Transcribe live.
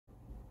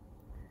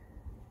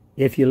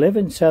If you live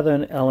in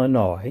southern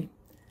Illinois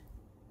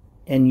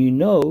and you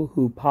know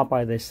who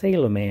Popeye the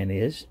Sailor Man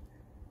is,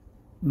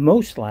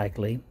 most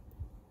likely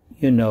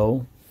you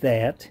know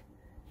that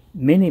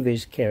many of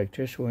his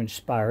characters were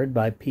inspired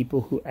by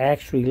people who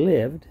actually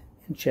lived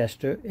in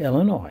Chester,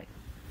 Illinois.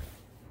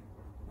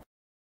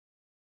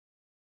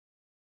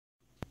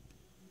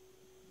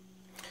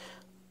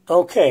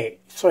 Okay,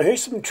 so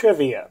here's some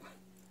trivia.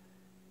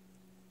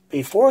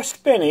 Before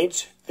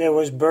spinach, there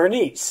was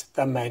Bernice,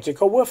 the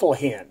magical wiffle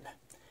hen.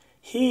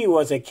 He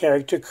was a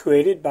character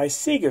created by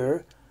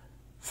Seeger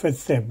for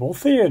Thimble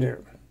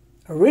Theater.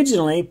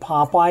 Originally,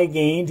 Popeye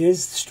gained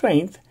his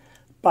strength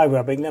by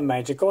rubbing the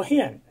magical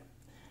hen.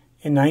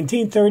 In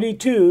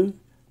 1932,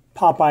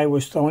 Popeye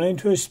was thrown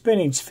into a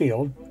spinach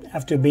field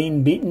after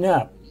being beaten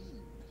up.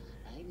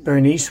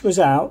 Bernice was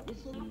out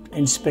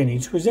and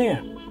spinach was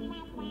in.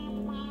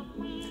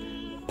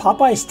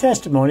 Popeye's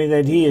testimony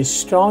that he is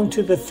strong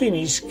to the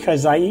finish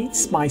 'cause I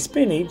eats my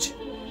spinach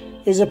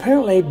is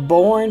apparently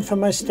born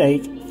from a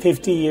mistake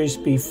 50 years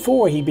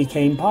before he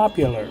became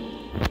popular.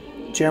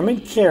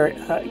 German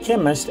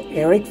chemist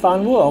Erich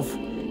von Wolff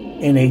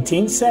in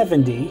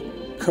 1870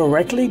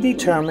 correctly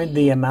determined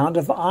the amount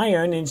of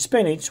iron in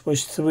spinach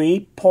was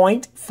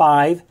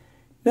 3.5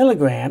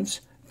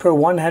 milligrams per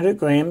 100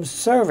 grams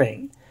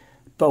serving.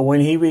 But when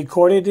he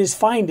recorded his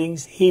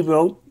findings, he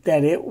wrote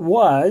that it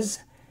was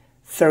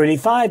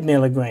 35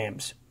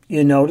 milligrams.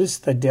 You notice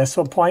the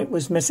decimal point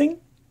was missing?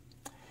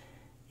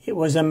 It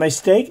was a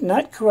mistake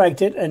not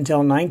corrected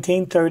until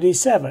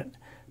 1937.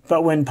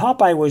 But when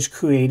Popeye was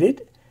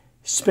created,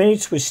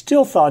 spinach was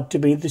still thought to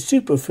be the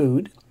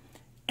superfood,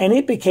 and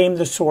it became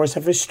the source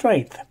of his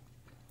strength.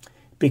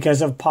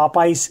 Because of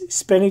Popeye's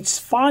spinach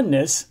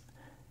fondness,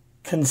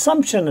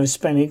 consumption of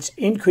spinach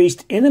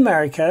increased in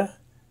America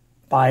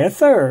by a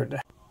third.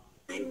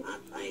 The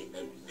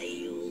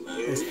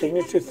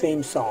signature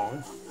theme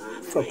song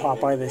for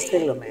Popeye the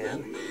Sailor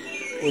Man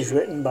was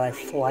written by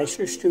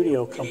Fleischer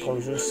studio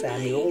composer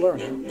Samuel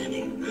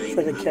Lerner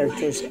for the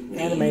character's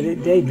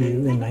animated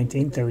debut in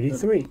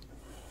 1933.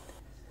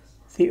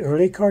 The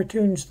early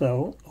cartoons,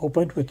 though,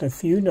 opened with a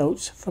few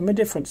notes from a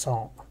different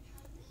song,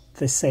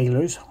 The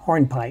Sailor's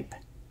Hornpipe.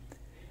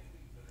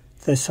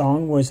 The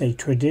song was a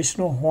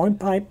traditional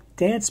hornpipe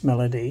dance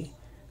melody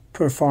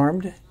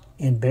performed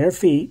in bare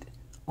feet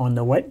on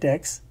the wet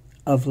decks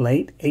of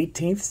late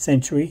 18th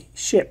century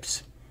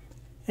ships.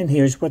 And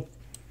here's what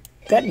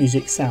that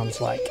music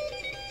sounds like.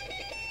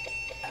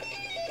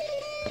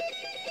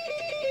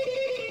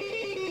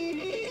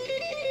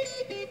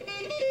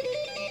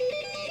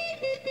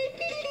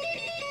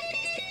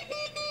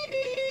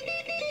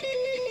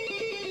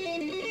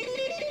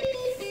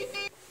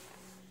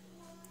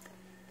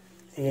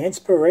 The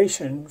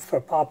inspiration for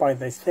Popeye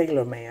the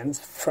Sailor Man's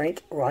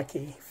Frank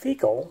Rocky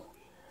Fecal,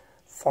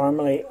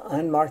 formerly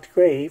unmarked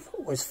grave,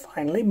 was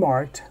finally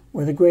marked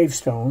with a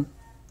gravestone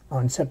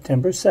on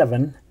September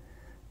 7,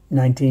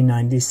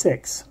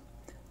 1996.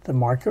 The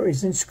marker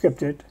is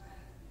inscripted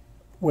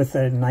with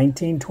a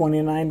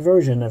 1929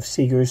 version of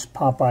Seeger's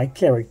Popeye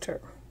character.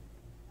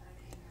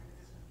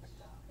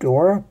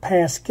 Dora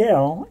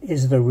Pascal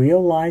is the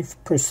real-life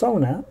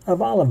persona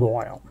of Olive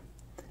Oyl.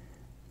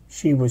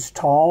 She was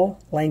tall,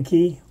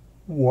 lanky,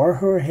 wore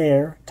her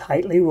hair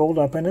tightly rolled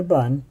up in a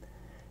bun,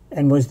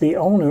 and was the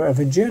owner of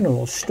a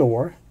general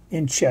store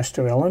in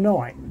Chester,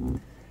 Illinois.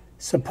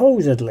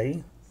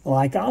 Supposedly,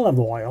 like Olive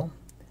Oyl,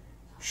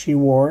 she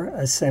wore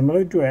a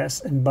similar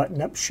dress and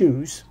button-up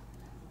shoes,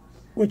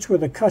 which were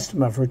the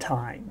custom of her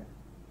time.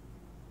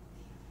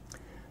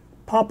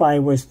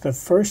 Popeye was the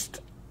first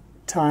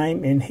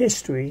time in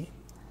history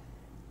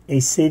a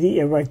city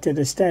erected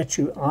a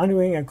statue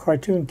honoring a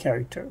cartoon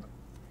character,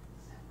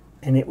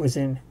 and it was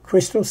in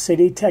Crystal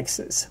City,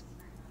 Texas,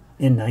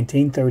 in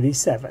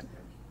 1937.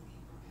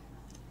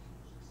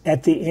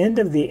 At the end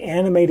of the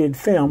animated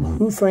film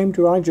Who Framed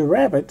Roger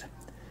Rabbit,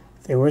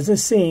 there was a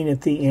scene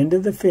at the end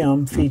of the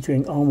film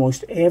featuring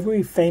almost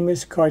every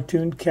famous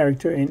cartoon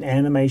character in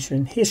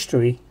animation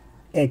history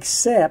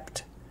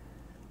except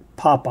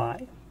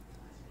Popeye.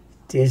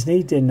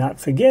 Disney did not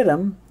forget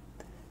him.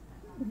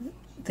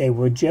 They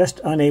were just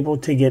unable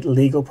to get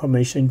legal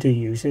permission to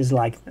use his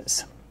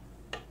likeness.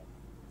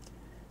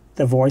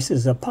 The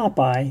voices of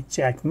Popeye,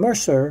 Jack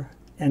Mercer,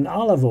 and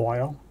Olive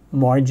Oyl,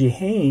 Margie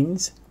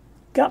Haynes,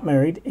 got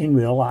married in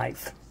real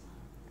life.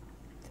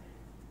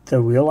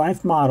 The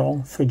real-life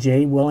model for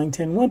J.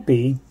 Wellington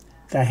Wimpy,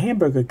 the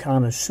hamburger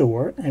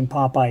connoisseur and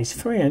Popeye's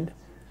friend,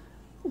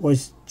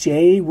 was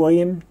J.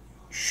 William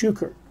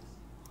Schuker.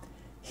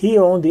 He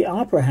owned the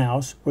opera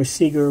house where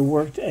Seeger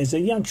worked as a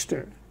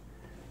youngster.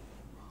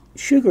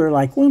 Schuker,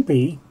 like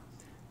Wimpy,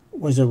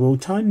 was a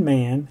rotund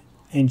man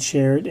and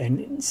shared an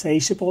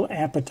insatiable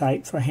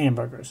appetite for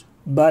hamburgers.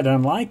 But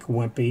unlike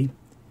Wimpy,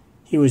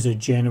 he was a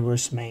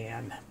generous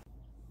man.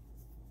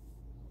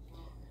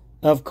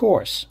 Of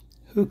course,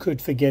 who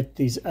could forget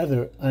these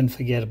other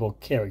unforgettable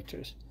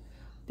characters?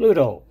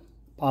 Bluto,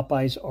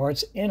 Popeye's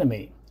arch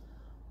enemy.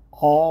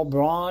 All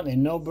brawn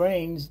and no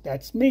brains,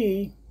 that's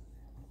me.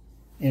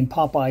 In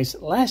Popeye's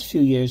last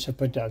few years of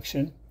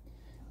production,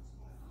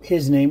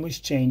 his name was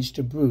changed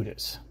to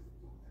Brutus.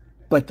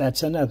 But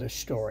that's another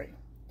story.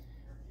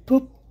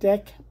 Poop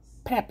Deck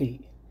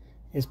Pappy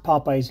is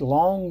Popeye's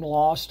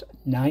long-lost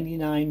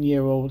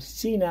 99-year-old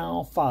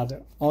senile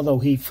father. Although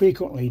he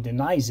frequently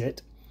denies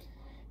it,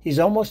 he's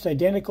almost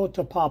identical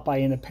to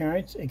Popeye in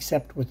appearance,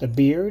 except with a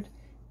beard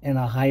and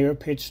a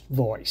higher-pitched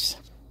voice.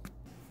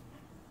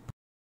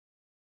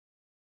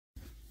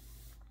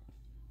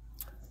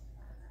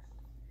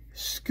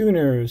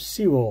 Schooner,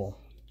 Sewell,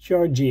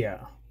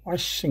 Georgia,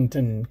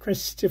 Washington,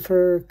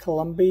 Christopher,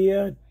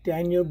 Columbia,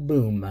 Daniel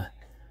Boom.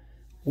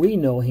 We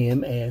know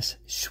him as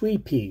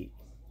Sweepy.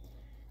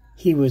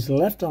 He was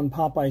left on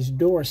Popeye's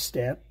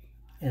doorstep,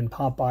 and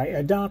Popeye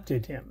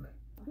adopted him.